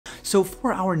So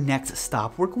for our next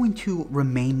stop, we're going to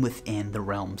remain within the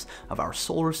realms of our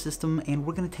solar system, and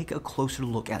we're going to take a closer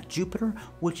look at Jupiter,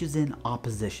 which is in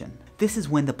opposition. This is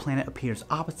when the planet appears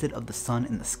opposite of the sun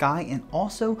in the sky, and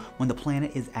also when the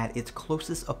planet is at its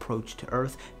closest approach to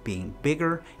Earth, being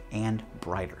bigger and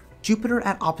brighter. Jupiter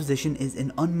at opposition is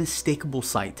an unmistakable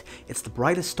sight. It's the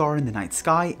brightest star in the night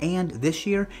sky, and this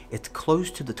year, it's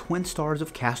close to the twin stars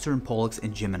of Castor and Pollux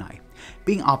in Gemini.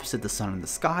 Being opposite the sun in the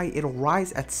sky, it'll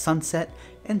rise at sunset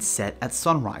and set at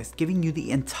sunrise, giving you the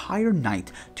entire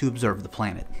night to observe the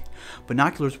planet.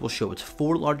 Binoculars will show its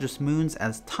 4 largest moons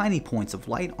as tiny points of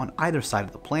light on either side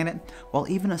of the planet, while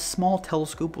even a small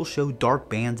telescope will show dark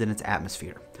bands in its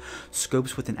atmosphere.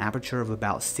 Scopes with an aperture of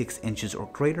about 6 inches or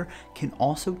greater can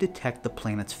also detect the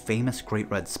planet's famous Great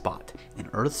Red Spot, an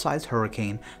Earth-sized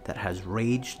hurricane that has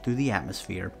raged through the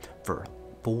atmosphere for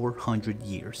 400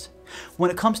 years.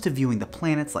 When it comes to viewing the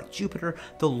planets like Jupiter,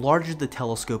 the larger the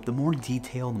telescope, the more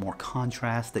detail, the more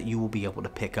contrast that you will be able to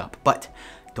pick up. But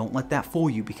don't let that fool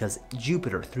you, because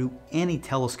Jupiter through any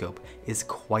telescope is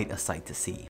quite a sight to see.